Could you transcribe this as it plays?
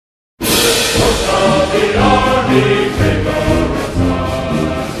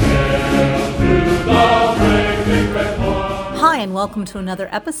and welcome to another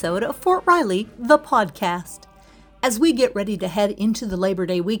episode of Fort Riley, the podcast. As we get ready to head into the Labor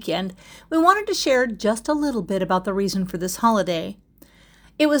Day weekend, we wanted to share just a little bit about the reason for this holiday.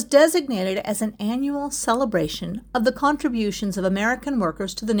 It was designated as an annual celebration of the contributions of American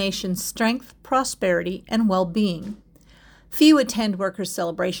workers to the nation's strength, prosperity, and well-being. Few attend workers'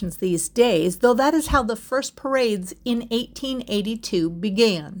 celebrations these days, though that is how the first parades in 1882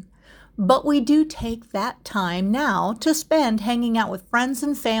 began. But we do take that time now to spend hanging out with friends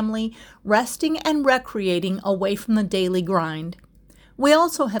and family, resting and recreating away from the daily grind. We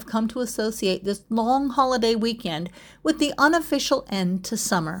also have come to associate this long holiday weekend with the unofficial end to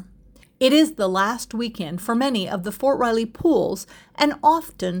summer. It is the last weekend for many of the Fort Riley pools and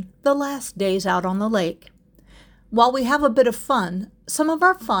often the last days out on the lake. While we have a bit of fun, some of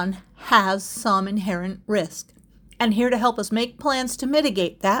our fun has some inherent risk. And here to help us make plans to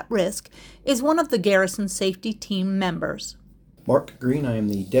mitigate that risk is one of the Garrison Safety Team members. Mark Green, I am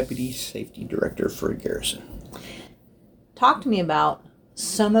the Deputy Safety Director for Garrison. Talk to me about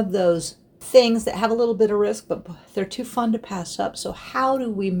some of those things that have a little bit of risk, but they're too fun to pass up. So how do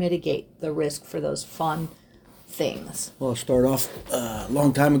we mitigate the risk for those fun things? Well, I'll start off a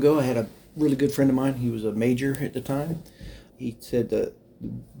long time ago. I had a really good friend of mine. He was a major at the time. He said that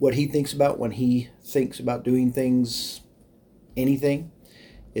what he thinks about when he thinks about doing things, anything,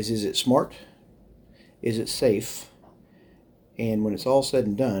 is it smart? Is it safe? And when it's all said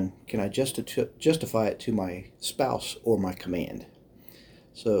and done, can I justify it to my spouse or my command?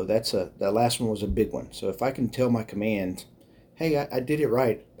 So that last one was a big one. So if I can tell my command, hey, I did it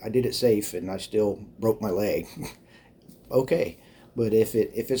right, I did it safe, and I still broke my leg, okay. But if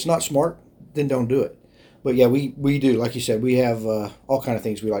it's not smart, then don't do it. But yeah, we do, like you said, we have all kind of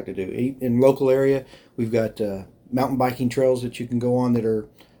things we like to do. In local area, we've got mountain biking trails that you can go on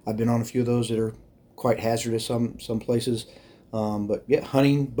I've been on a few of those that are quite hazardous some places. But yeah,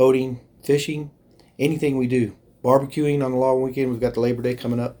 hunting, boating, fishing, anything we do. Barbecuing on the long weekend, we've got the Labor Day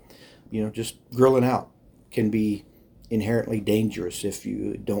coming up. Just grilling out can be inherently dangerous if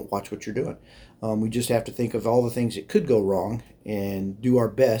you don't watch what you're doing. We just have to think of all the things that could go wrong and do our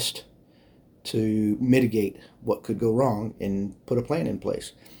best to mitigate what could go wrong and put a plan in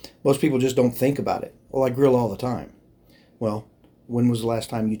place. Most people just don't think about it. Well, I grill all the time. Well, when was the last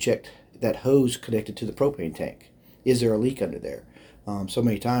time you checked that hose connected to the propane tank? Is there a leak under there? So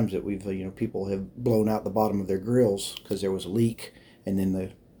many times that we've, people have blown out the bottom of their grills because there was a leak, and then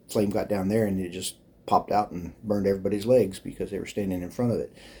the flame got down there and it just popped out and burned everybody's legs because they were standing in front of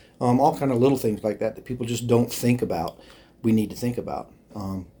it. All kind of little things like that people just don't think about. We need to think about.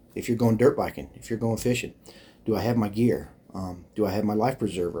 If you're going dirt biking, if you're going fishing, do I have my gear? Do I have my life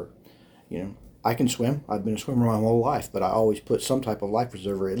preserver? I can swim. I've been a swimmer my whole life, but I always put some type of life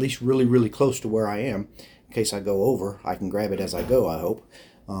preserver, at least really, really close to where I am. In case I go over, I can grab it as I go, I hope.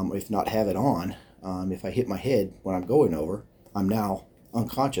 If not, have it on. If I hit my head when I'm going over, I'm now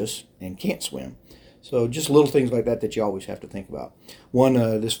unconscious and can't swim. So just little things like that you always have to think about.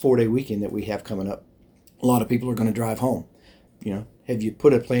 This 4-day weekend that we have coming up, a lot of people are going to drive home. Have you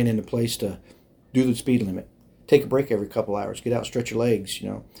put a plan into place to do the speed limit? Take a break every couple hours. Get out, stretch your legs,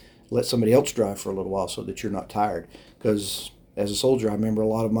 Let somebody else drive for a little while so that you're not tired. Because as a soldier, I remember a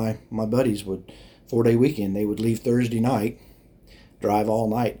lot of my buddies would, 4-day weekend, they would leave Thursday night, drive all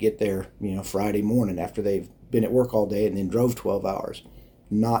night, get there, Friday morning after they've been at work all day and then drove 12 hours.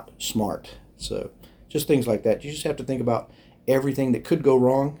 Not smart. So just things like that. You just have to think about everything that could go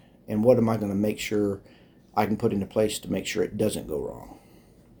wrong and what am I going to make sure I can put into place to make sure it doesn't go wrong.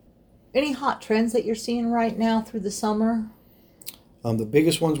 Any hot trends that you're seeing right now through the summer? The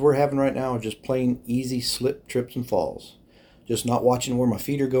biggest ones we're having right now are just plain easy slip, trips, and falls. Just not watching where my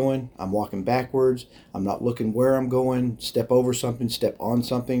feet are going. I'm walking backwards. I'm not looking where I'm going. Step over something, step on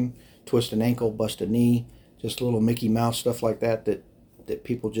something, twist an ankle, bust a knee. Just little Mickey Mouse stuff like that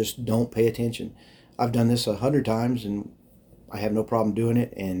people just don't pay attention. I've done this 100 times and I have no problem doing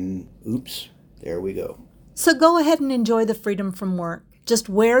it, and oops, there we go. So go ahead and enjoy the freedom from work. Just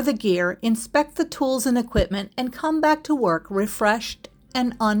wear the gear, inspect the tools and equipment, and come back to work refreshed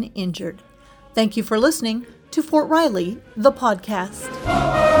and uninjured. Thank you for listening to Fort Riley, the podcast.